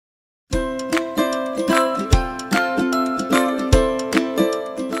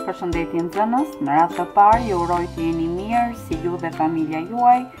përshëndetje nxënës. Në radhë të parë ju uroj të jeni mirë, si ju dhe familja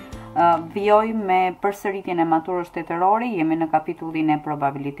juaj. Vjoj me përsëritjen e maturës shtetërore, jemi në kapitullin e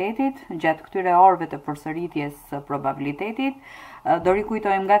probabilitetit. Gjatë këtyre orëve të përsëritjes probabilitetit, do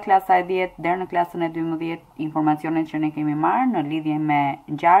rikujtojmë nga klasa e 10 deri në klasën e 12 informacionet që ne kemi marrë në lidhje me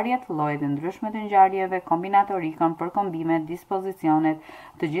ngjarjet, llojet e ndryshme të ngjarjeve, kombinatorikën, përkombimet, dispozicionet,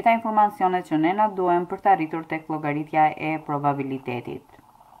 të gjitha informacionet që ne na duhen për të arritur tek llogaritja e probabilitetit.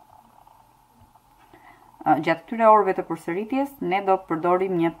 Gjatë këtyre orëve të përsëritjes, ne do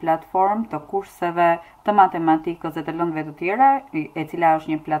përdorim një platformë të kurseve të matematikës dhe të lëndëve të tjera, e cila është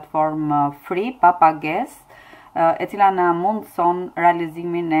një platformë free, pa pagesë, e cila na mundson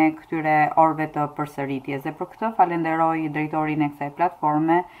realizimin e këtyre orëve të përsëritjes. Dhe për këtë falenderoj drejtorin e kësaj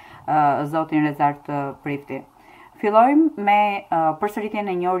platforme, zotin Rezart Prifti. Fillojmë me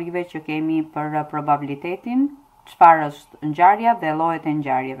përsëritjen e njohurive që kemi për probabilitetin, çfarë është ngjarja dhe llojet e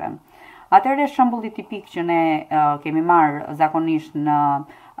ngjarjeve. Atëherë shembulli tipik që ne kemi marrë zakonisht në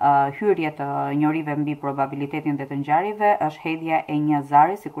hyrje të njohurive mbi probabilitetin dhe të ngjarjeve është hedhja e një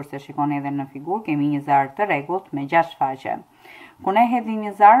zari, sikurse shikoni edhe në figurë, kemi një zar të rregullt me 6 faqe. Kur ne hedhim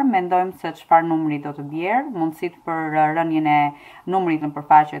një zar, mendojmë se çfarë numri do të bjerë, mundësitë për rënien e numrit në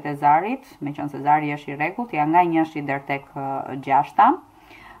përfaqet e zarit, meqense zari është i rregullt, ja nga 1 deri tek 6.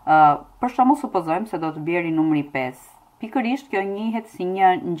 Për shembull supozojmë se do të bjerë numri 5. Pikërisht kjo njihet si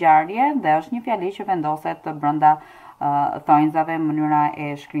një ngjarje dhe është një fjali që vendoset brenda thonjzave në mënyra e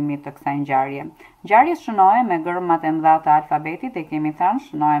shkrimit të kësaj ngjarje. Ngjarja shënohet me gërmat e mëdha të alfabetit, e kemi thënë,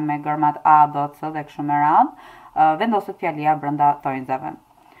 shënohet me gërmat A, B, C dhe kështu me radhë, vendoset fjalia brenda thonjzave.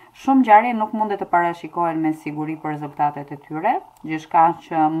 Shumë ngjarje nuk mundet të parashikohen me siguri për rezultatet e tyre. Gjithçka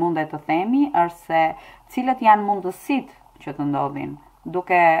që mundet të themi është se cilët janë mundësitë që të ndodhin,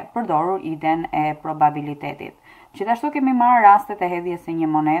 duke përdorur iden e probabilitetit. Gjithashtu kemi marrë rastet e hedhjes së një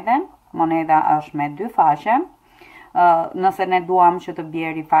monede. Moneda është me 2 faqe. Nëse ne duam që të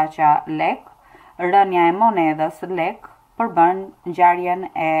bjerë faqja lek, rënja e monedës lek përbën ngjarjen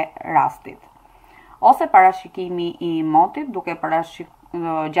e rastit. Ose parashikimi i motit,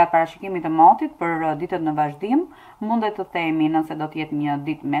 gjatë parashikimit të motit për ditët në vazhdim, mundet të themi nëse do të jetë një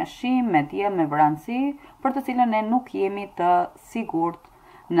ditë me shi, me diell, me vranësi, për të cilën ne nuk jemi të sigurt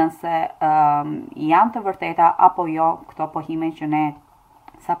nëse janë të vërteta apo jo këto pohime që ne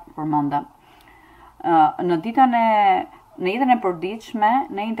sa përmendëm. Në jetën e përditshme,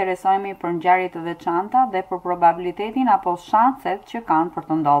 ne interesohemi për ngjarje të veçanta dhe për probabilitetin apo shanset që kanë për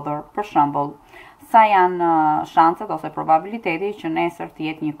të ndodhur. Për shembull, sa janë shanset ose probabiliteti që nesër të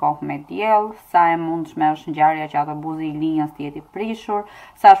jetë një kohë me diell, sa e mundshme është ngjarja që autobusi i linjës të jetë i prishur,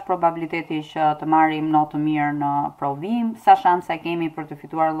 sa është probabiliteti që të marrim notë të mirë në provim, sa shanse kemi për të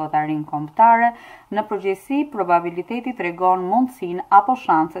fituar llotarinë kombëtare. Në përgjithësi, probabiliteti tregon mundësinë apo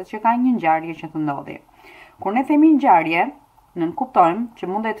shanset që ka një ngjarje që të ndodhi. Kur ne themi ngjarje, ne kuptojmë që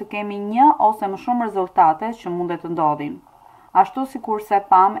mundet të kemi një ose më shumë rezultate që mundet të ndodhin. Ashtu sikur se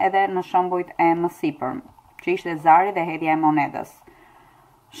pam edhe në shembujt e mësipër, që ishte zari dhe hedhja e monedës.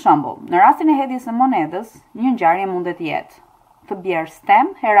 Shembull, në rastin e hedhjes së monedës, një ngjarje mundet të jetë të bjerë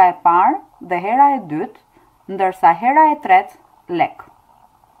stem hera e parë dhe hera e dytë, ndërsa hera e tretë lek.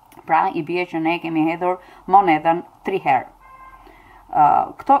 Pra, i bie që ne kemi hedhur monedën 3 herë.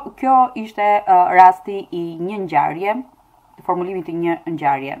 Kjo ishte rasti i një ngjarje, formulimit të një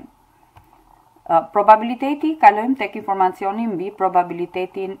ngjarje. Probabiliteti, kalojmë tek informacioni mbi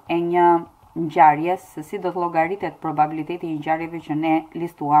probabilitetin e një ngjarjes, se si do të llogaritet probabiliteti i ngjarjeve që ne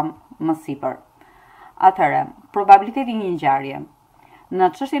listuam më sipër. Atëherë, probabiliteti i një ngjarje.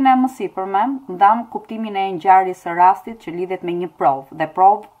 Në çështjen e mësipërme, ndam kuptimin e ngjarjes së rastit që lidhet me një provë, dhe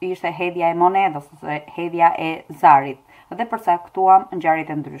provë ishte hedhja e monedës ose hedhja e zarit, dhe përcaktuam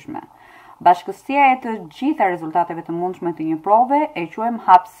ngjarjet e ndryshme. Bashkësia e të gjitha rezultateve të mundshme të një prove e quajmë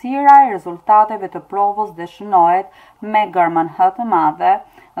hapësira e rezultateve të provës dhe shënohet me gërmën H të madhe,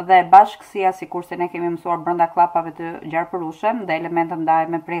 dhe bashkësia, sikurse ne kemi mësuar brenda klapave të gjarpërueshëm dhe elementët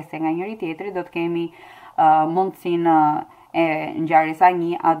ndahen me presje nga njëri tjetri, do të kemi mundësinë e ngjarjes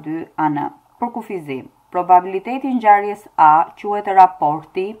A1, A2, AN. Për kufizim, probabiliteti i ngjarjes A quhet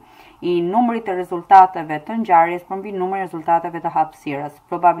raporti i numrit të rezultateve të ngjarjes përmbi numrin e rezultateve të hapësirës.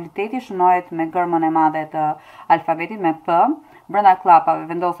 Probabiliteti shënohet me gërmën e madhe të alfabetit me P, brenda klapave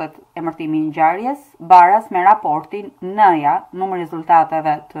vendoset emërtimi i ngjarjes, baras me raportin N-ja, numri i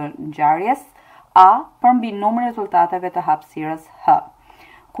rezultateve të ngjarjes, A përmbi numrin e rezultateve të hapësirës H,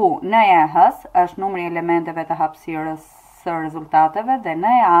 ku N-ja e H-s është numri i elementeve të hapësirës së rezultateve dhe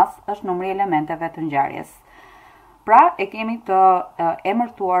N-ja e A-s është numri i elementeve të ngjarjes. Pra, e kemi të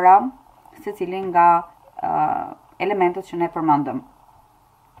emërtuara secilin nga elementet që ne përmendëm.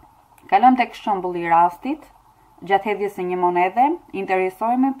 Kalojmë tek shembulli i rastit. Gjatë hedhjes së një monedhe,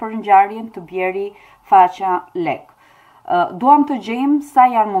 interesohemi për ngjarjen të bjeri faqa lek. Duam të gjejmë sa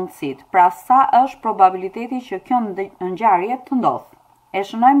janë mundësitë, pra sa është probabiliteti që kjo ngjarje të ndodhë. E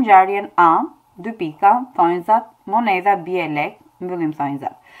shënojmë ngjarjen A, 2 pika, thonjzat, monedha bie lek, mbyllim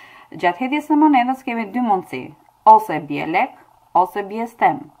thonjzat. Gjatë hedhjes së monedhës kemi dy mundësi, ose bie lek, ose bie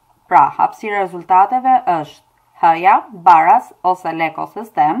stem. Pra, hapësira e rezultateve është h-ja, baras, ose lek ose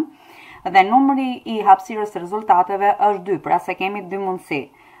stem, dhe numri i hapësirës së rezultateve është 2, pra se kemi dy mundësi.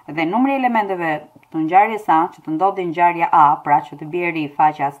 Dhe numri i elementeve të ngjarjes A, që të ndodhi ngjarja A, pra që të bjeri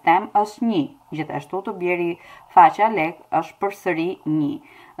faqa stem, është 1. Gjithashtu të bjeri faqa lek është përsëri 1.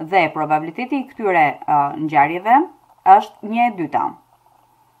 Dhe probabiliteti i këtyre ngjarjeve është 1/2.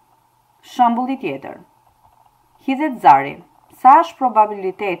 Shembulli tjetër. Hidhet zari. Sa është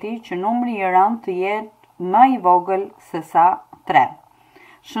probabiliteti që numri i rënd të jetë më i vogël se sa 3?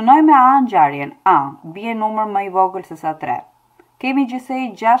 Shënojmë A ngjarjen. A bie numër më i vogël se sa 3. Kemi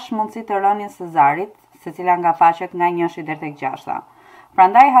gjithsej 6 mundësi të rënies së zarit, secila nga faqet nga 1 deri tek 6.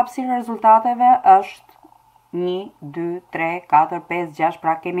 Prandaj hapësira e rezultateve është 1, 2, 3, 4, 5, 6,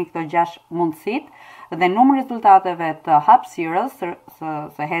 pra kemi këto 6 mundësitë dhe numri i rezultateve të hapësirës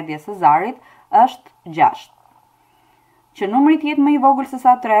së hedhjes së zarit është 6. Që numri të jetë më i vogël se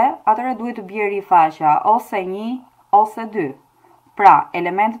sa 3, atëherë duhet të bjeri faqa ose 1 ose 2. Pra,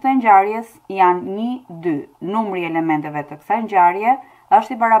 elementet e ngjarjes janë 1, 2. Numri i elementeve të kësaj ngjarje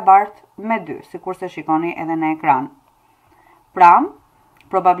është i barabartë me 2, sikurse shikoni edhe në ekran. Pra,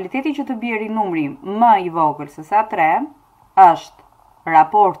 probabiliteti që të bjeri numri më i vogël se sa 3 është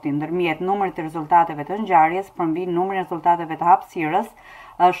raporti ndërmjet numrit të rezultateve të ngjarjes përmbi numrin e rezultateve të hapësirës,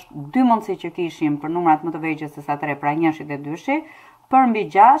 është 2 mundësi që kishim për numrat më të vegjël se sa 3, pra 1 dhe 2, përmbi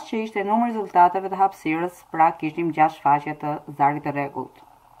 6 që ishte numri i rezultateve të hapësirës, pra kishim 6 faqe të zarit të rregullt.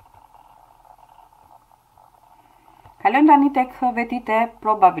 Kalojmë tani tek vetitë e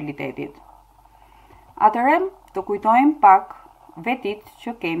probabilitetit. Atëherë të kujtojmë pak vetitë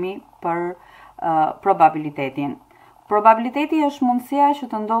që kemi për probabilitetin. Probabiliteti është mundësia që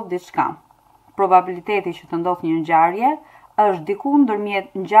të ndodhë diçka. Probabiliteti që të ndodhë një ngjarje është diku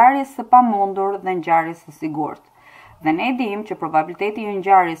ndërmjet ngjarjes së pamundur dhe ngjarjes së sigurt. Dhe ne dim që probabiliteti i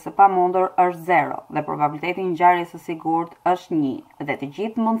ngjarjes së pamundur është 0 dhe probabiliteti i ngjarjes së sigurt është 1 dhe të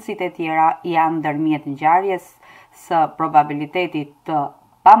gjithë mundësitë e tjera janë ndërmjet ngjarjes së probabilitetit të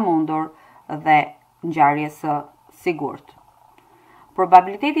pamundur dhe ngjarjes së sigurt.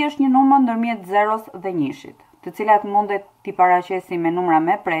 Probabiliteti është një numër ndërmjet 0-s dhe 1-shit, të cilat mundet t'i paraqesim me numra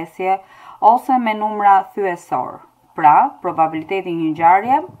me presje ose me numra thyesor. Pra, probabiliteti i një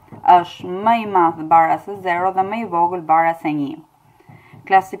ngjarje është më i madh baras së 0 dhe më i vogël baras së 1.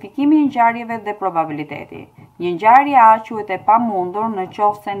 Klasifikimi i ngjarjeve dhe probabiliteti. Një ngjarje A quhet e pamundur në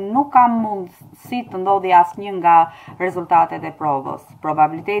qoftë se nuk ka mundësi të ndodhi asnjë nga rezultatet e provës.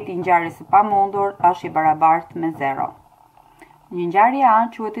 Probabiliteti i ngjarjes së pamundur është i barabartë me 0. Një ngjarje A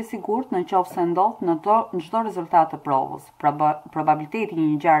quhet e sigurt në qoftë se ndodh në çdo rezultat të provës. Probabiliteti i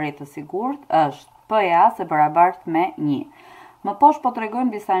një ngjarje të sigurt është p-ja së barabartë me 1. Më poshtë po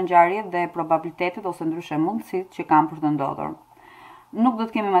tregojmë disa ngjarje dhe probabilitetet ose ndryshe mundësitë që kanë për të ndodhur. Nuk do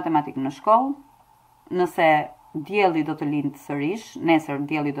të kemi matematikë në shkollë. Nëse dielli do të lindë sërish, nesër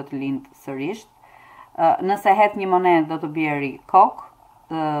dielli do të lindë sërish. Nëse hedh një monedhë do të bjeri kokë.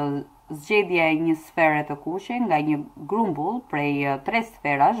 Zgjedhja e një sfere të kuqe nga një grumbull prej 3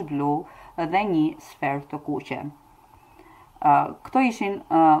 sferash blu dhe një sferë të kuqe. Këto ishin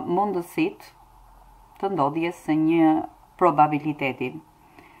mundësitë të ndodhjes së një probabiliteti.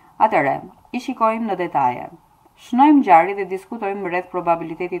 Atëherë, i shikojmë në detaje. Shënojmë ngjarje dhe diskutojmë rreth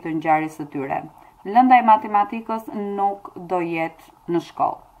probabilitetit të ngjarjes së tyre. Lënda e matematikës nuk do jetë në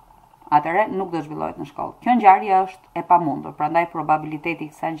shkollë. Atëherë, nuk do zhvillohet në shkollë. Kjo ngjarje është e pamundur, prandaj probabiliteti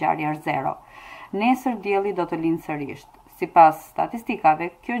i kësaj ngjarje është 0. Nesër dielli do të lindë sërish. Sipas statistikave,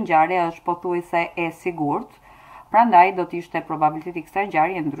 kjo ngjarje është pothuajse e sigurt, prandaj do të ishte probabiliteti i kësaj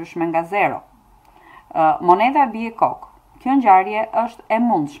ngjarje ndryshme nga 0. Monedha bie kokë. Kjo ngjarje është e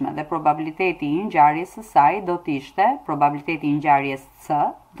mundshme dhe probabiliteti i ngjarjes së saj do të ishte, probabiliteti i ngjarjes C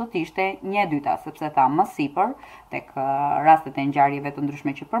do të ishte 1/2, sepse tha më sipër tek rastet e ngjarjeve të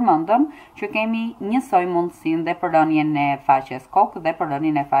ndryshme që përmendëm, që kemi njësoj mundësinë dhe për rënien e faqes kokë dhe për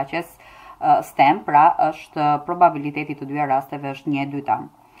rënien e faqes stem, pra është probabiliteti të dyja rasteve është 1/2.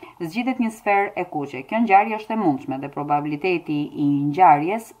 Zgjidhet një sferë e kuqe. Kjo ngjarje është e mundshme dhe probabiliteti i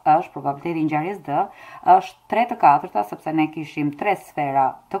ngjarjes është, probabiliteti i ngjarjes D është 3/4, sepse ne kishim 3 sfera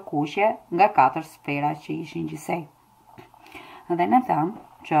të kuqe nga 4 sfera që ishin gjithsej. Dhe ne tham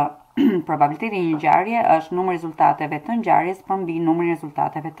që probabiliteti i një ngjarje është numri i rezultateve të ngjarjes përmbi numrin e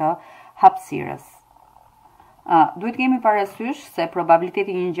rezultateve të hapësirës. Duhet kemi parasysh se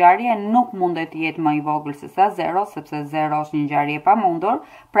probabiliteti i një ngjarje nuk mundet të jetë më i vogël se sa 0, sepse 0 është një ngjarje e pamundur,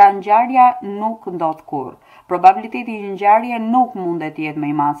 pra ngjarja nuk ndodh kurrë. Probabiliteti i një ngjarje nuk mundet të jetë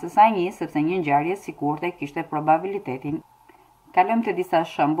më i madh se sa 1, sepse një ngjarje sigurt e kishte probabilitetin. Kalojmë te disa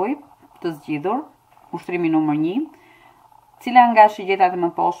shembuj të zgjidhur. Ushtrimi numër 1. Cila nga shigjetat e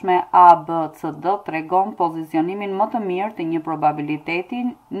mëposhme A, B, C, D tregon pozicionimin më të mirë të një probabiliteti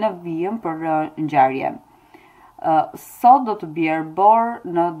në vijën për ngjarje? Sot do të bjerë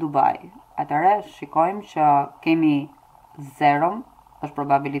borë në Dubai. Atëre, shikojmë që kemi 0, është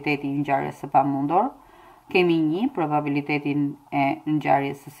probabiliteti i ngjarjes së pamundur. Kemi 1, probabilitetin e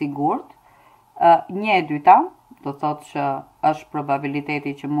ngjarjes së sigurt. 1/2 do thotë që është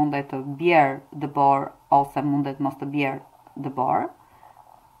probabiliteti që mundet të bjerë dëbor ose mundet mos të bjerë dëbor.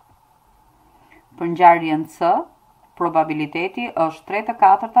 Për ngjarjen C, probabiliteti është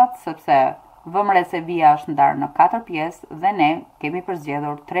 3/4, sepse vëmres e vija është ndarë në 4 pjesë dhe ne kemi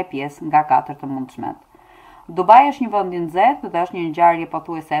përzgjedhur 3 pjesë nga 4 të mundshmet. Dubai është një vend i nxehtë dhe është një ngjarje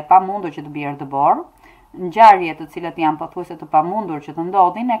pothuajse e pamundur që të bjerë dëbor. Ngjarjet të cilat janë pothuajse të pamundur që të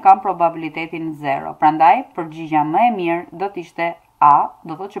ndodhin e kanë probabilitetin 0. Prandaj, përgjigjja më e mirë do të ishte A,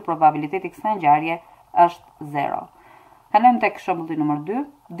 do thotë që probabiliteti i kësaj ngjarje është 0. Kalojmë tek shembulli numër 2.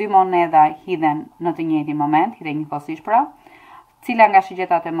 Dy monedha hidhen në të njëjtin moment, hidhen njëkohësisht pra. Cila nga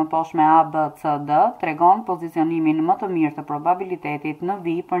shigjetat e mëposhme A, B, C, D tregon pozicionimin më të mirë të probabilitetit në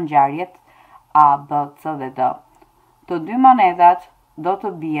vijë për ngjarjet A, B, C dhe D. Të dy monedhat do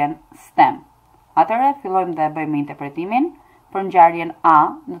të bien stem. Atëherë fillojmë dhe bëjmë interpretimin. Për ngjarjen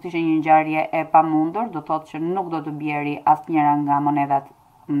A, do të ishte një ngjarje e pamundur, do thotë që nuk do të bjeri asnjëra nga monedhat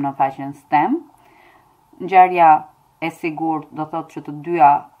në faqen stem. Ngjarja e sigurt do thotë që të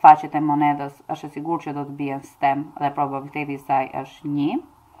dyja faqet e monedhës është e sigurt që do të bien stem dhe probabiliteti i saj është 1.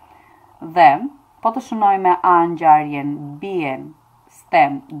 Dhe po të shënojmë A ngjarjen bien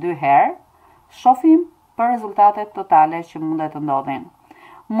stem 2 herë, shohim për rezultatet totale që mundet të ndodhin.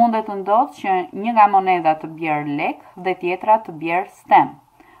 Mundet të ndodhë që një nga monedha të bjerë lek dhe tjetra të bjerë stem.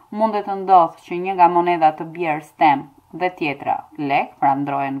 Mundet të ndodhë që një nga monedha të bjerë stem dhe tjetra lek, pra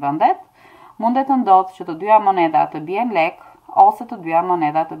ndrohen vendet. Mundet të ndodhë që të dyja monedha të bien lek ose të dyja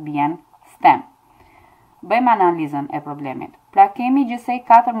monedha të bien stem. Bëjmë analizën e problemit. Pra kemi gjithsej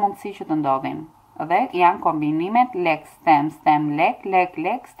 4 mundësi që të ndodhin dhe janë kombinimet lek, stem, stem, lek, lek,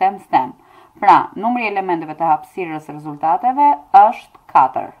 lek, stem, stem. Pra, numri i elementeve të hapësirës së rezultateve është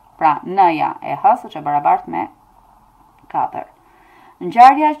 4. Pra, n-ja e h është e barabartë me 4.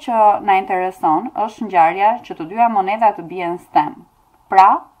 Ngjarja që na intereson është ngjarja që të dyja monedha të bien stem.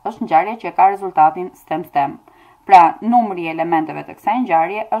 Pra, është ngjarje që ka rezultatin stem-stem. Pra, numri i elementeve të kësaj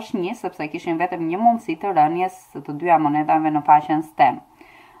ngjarje është 1, sepse kishin vetëm një mundësi të rënies së të dyja monedhave në faqen stem.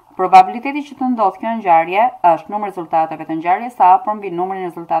 Probabiliteti që të ndodhë kjo ngjarje është numri i rezultateve të ngjarjes A përmbi numrin e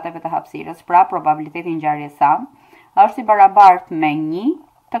rezultateve të hapësirës. Pra, probabiliteti i ngjarjes A është i barabartë me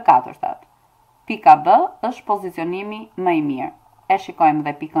 1/4. Pika B është pozicionimi më i mirë. E shikojmë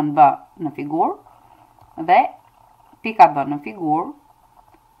dhe pikën B në figurë dhe pika B në figurë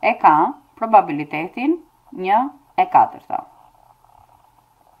e ka probabilitetin 1/4.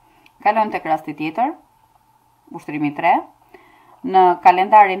 Kalojmë tek rasti tjetër, ushtrimi 3. Në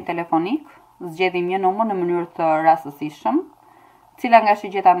kalendarin telefonik zgjedhim një numër në mënyrë të rastësishëm, cila nga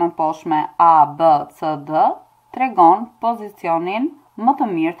shigjetat më poshme A, B, C, D tregon pozicionin më të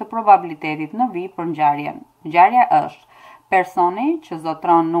mirë të probabilitetit në vijë për ngjarjen. Ngjarja është personi që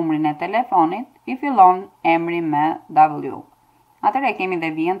zotron numrin e telefonit i fillon emri me W. Atëherë kemi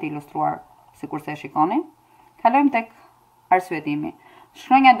dhe vijën të ilustruar sikurse e shikoni. Kalojmë tek arsyetimi.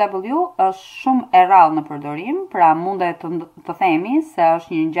 Shkronja W është shumë e rrallë në përdorim, pra mundet të themi se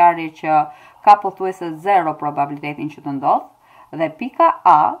është një ngjarje që ka pothuajse 0 probabilitetin që të ndodhë, dhe pika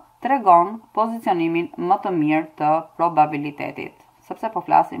A tregon pozicionimin më të mirë të probabilitetit, sepse po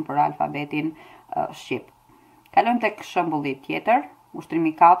flasim për alfabetin shqip. Kalojmë tek shembulli tjetër,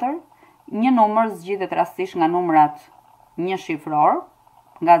 ushtrimi 4. Një numër zgjidhet rastësisht nga numrat një shifror,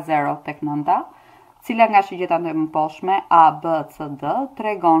 nga 0 tek 9, cila nga shigjetat e mëposhme A, B, C, D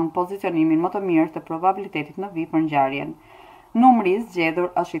tregon pozicionimin më të mirë të probabilitetit në vijë për ngjarjen. Numri i zgjedhur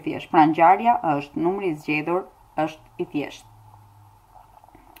është i thjeshtë. Pra ngjarja është numri i zgjedhur është i thjeshtë.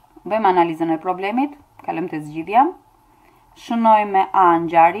 Bëjmë analizën e problemit, kalojmë te zgjidhja. Shënojmë me A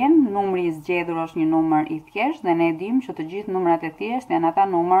ngjarjen, numri i zgjedhur është një numër i thjeshtë dhe ne e dimë që të gjithë numrat e thjeshtë janë ata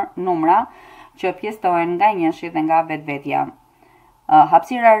numra që pjesëtohen nga njëshi dhe nga vetvetja.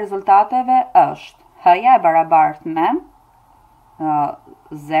 Hapësira e rezultateve është h-ja e barabartë me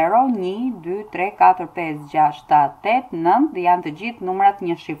 0, 1, 2, 3, 4, 5, 6, 7, 8, 9 dhe janë të gjithë numrat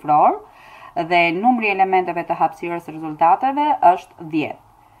një shifror dhe numri i elementeve të hapësirës rezultateve është 10.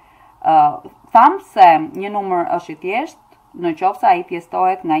 Thamë se një numër është i thjeshtë në qoftë se ai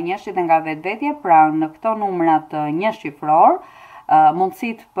pjesëtohet nga njështri dhe nga vetvetja, pra në këto numrat një shifror,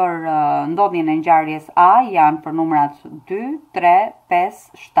 mundësit për ndodhjen e ngjarjes A janë për numrat 2, 3, 5,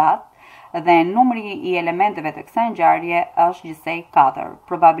 7 dhe numri i elementeve të kësaj ngjarje është gjithsej 4.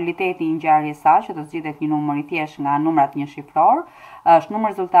 Probabiliteti i ngjarjes A që të zgjidhet një numër i thjeshtë nga numrat një shifror është numri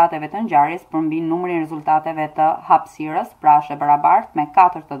i rezultateve të ngjarjes përmbi numrin e rezultateve të hapësirës, pra është e barabartë me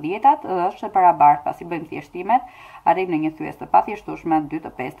 4 të 10-tat dhe është e barabartë pasi bëjmë thjeshtimet, arrim në një thyes të pathjeshtueshme 2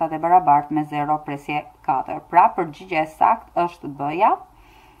 të 5-tat e barabartë me 0 presje 4. Pra përgjigjja e saktë është B-ja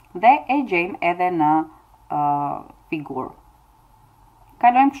dhe e gjejmë edhe në figurë.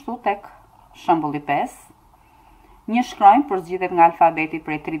 Kalojmë kështu tek shembulli 5. Një shkronjë përzgjidhet nga alfabeti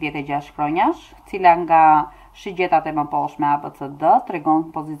prej 36 shkronjash, cila nga shigjetat e mëposhme ABCD tregon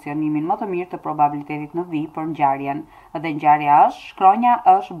pozicionimin më të mirë të probabilitetit në vijë për ngjarjen, dhe ngjarja është shkronja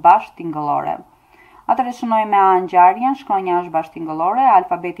është bashkëtingëllore. Atëherë shënojmë me A ngjarjen, shkronja është bashkëtingëllore,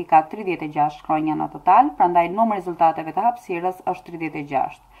 alfabeti ka 36 shkronja në total, prandaj numri i rezultateve të hapësirës është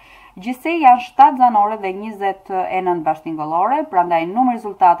 36. Gjithsej janë 7 zanore dhe 29 bashkëtingëllore, prandaj numri i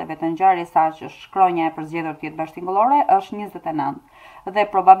rezultateve të ngjarjes së që shkronja e përzgjedhur të jetë bashkëtingëllore është 29. Dhe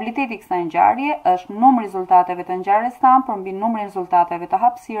probabiliteti i kësaj ngjarje është numri i rezultateve të ngjarjes tan përmbi numrin e rezultateve të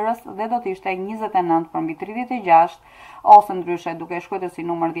hapësirës dhe do të ishte 29 përmbi 36, ose ndryshe duke shkruar si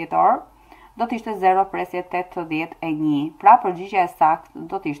numër dhjetor, do të ishte 0 presje 81. Pra përgjigjja e saktë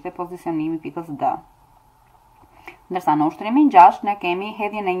do të ishte pozicionimi i pikës D. Ndërsa në ushtrimin 6 ne kemi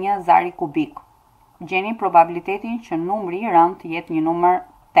hedhjen e një zari kubik. Gjeni probabilitetin që numri i rënd të jetë një numër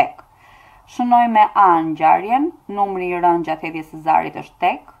tek. Shënojmë me A ngjarjen, numri i rënd gjatë hedhjes së zarit është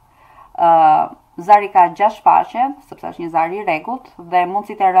tek. Zari ka 6 faqe, sepse është një zari i rregullt dhe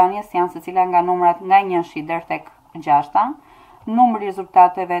mundësitë e rënies janë secila nga numrat nga 1 deri tek 6. Numri i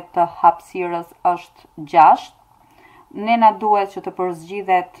rezultateve të hapësirës është 6. Ne na duhet që të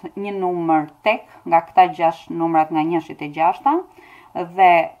përzgjidhet një numër tek nga këta 6 numrat nga 1 te 6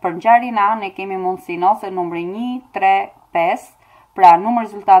 dhe për ngjarjen A ne kemi mundësinë ose numri 1, 3, 5, pra numri i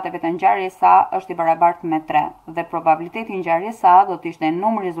rezultateve të ngjarjes A është i barabartë me 3 dhe probabiliteti i ngjarjes A do të ishte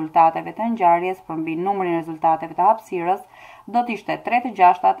numri i rezultateve të ngjarjes përmbi numrin e rezultateve të hapësirës do të ishte 3 të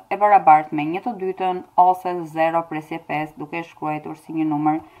 6-tat e barabartë me 1 të 2-tën ose 0 presje 5 duke shkruar si një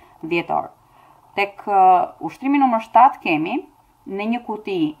numër dhjetor. Tek ushtrimi numër 7 kemi në një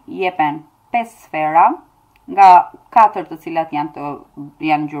kuti jepen 5 sfera, nga 4 të cilat janë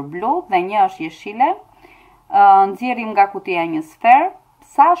ngjyrë blu dhe një është jeshile. Nxjerrim nga kutia një sferë,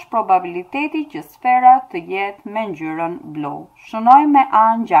 sa është probabiliteti që sfera të jetë me ngjyrën blu. Shënojmë me A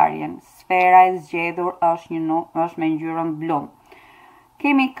ngjarjen. Sfera e zgjedhur është me ngjyrën blu.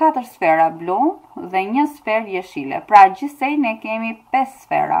 Kemi 4 sfera blu dhe një sferë jeshile. Pra gjithsej ne kemi 5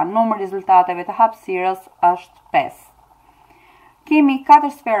 sfera. Numri i rezultateve të hapësirës është 5. Kemi 4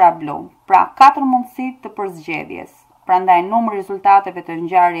 sfera blu, pra 4 mundësi të përzgjedhjes. Prandaj numri i rezultateve të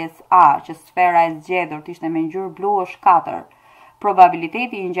ngjarjes A që sfera e zgjedhur të ishte me ngjyrë blu është 4.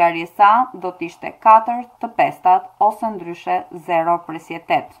 Probabiliteti i ngjarjes A do të ishte 4 të 5-tat ose ndryshe 0 presje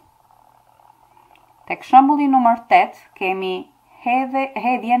 8. Tek shembulli numër 8 kemi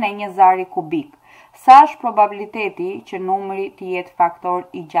hedhjen e një zari kubik. Sa është probabiliteti që numri të jetë faktor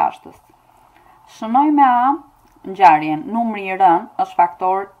i 6-s? Shënojmë me A ngjarjen. Numri i rënd është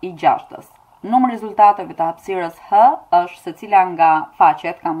faktor i 6-s. Numri i rezultateve të hapësirës H është secila nga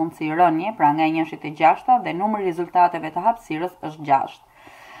faqet ka mundësi rënje, pra nga 1 te 6 dhe numri i rezultateve të hapësirës është 6.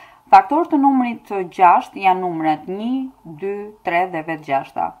 Faktorët të numrit të 6 janë numrat 1, 2, 3 dhe vetë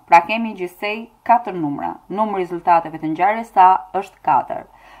 6. Pra kemi gjithsej 4 numra. Numri i rezultateve të ngjarjes A është 4.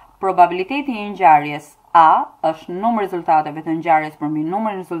 Probabiliteti i ngjarjes A është numri i rezultateve të ngjarjes përmbi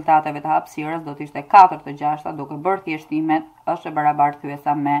numrin e rezultateve të hapësirës do të ishte 4 të 6 duke bërë thjeshtimet është e barabartë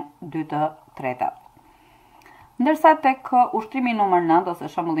thyesa me 2 të 3. Ndërsa tek ushtrimi numër 9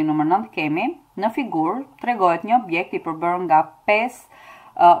 ose shembulli numër 9 kemi në figurë tregohet një objekt i përbërë nga 5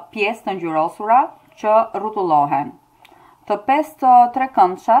 pjesë të ngjyrosura që rrotullohen. Të 5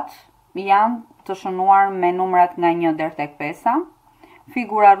 trekëndshat janë të shënuar me numrat nga 1 deri tek 5.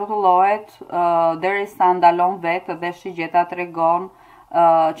 Figura rrotullohet derisa ndalon vetë dhe shigjeta tregon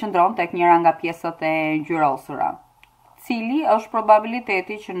qëndron tek njëra nga pjesët e ngjyrosura. Cili është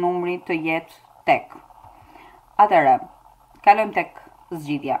probabiliteti që numri të jetë tek? Atëherë, kalojmë tek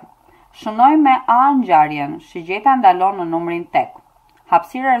zgjidhja. Shënojmë me A ngjarjen. Shigjeta ndalon në numrin tek.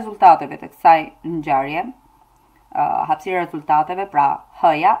 Hapësira e rezultateve të kësaj ngjarje hapësira e rezultateve, pra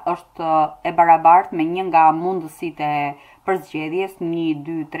h-ja është e barabartë me 1 nga mundësitë e përzgjedhjes 1,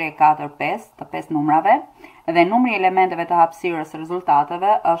 2, 3, 4, 5 të 5 numrave dhe numri i elementeve të hapësirës së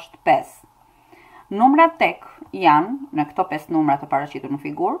rezultateve është 5. Numrat tek janë, në këto 5 numra të paraqitur në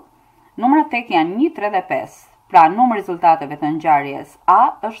figurë, numrat tek janë 1, 3 dhe 5. Pra numri i rezultateve të ngjarjes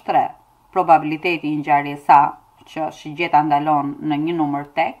A është 3. Probabiliteti i ngjarjes A që shigjeta ndalon në një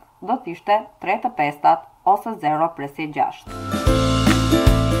numër tek do të ishte 3 të pestat ose 0 presje 6.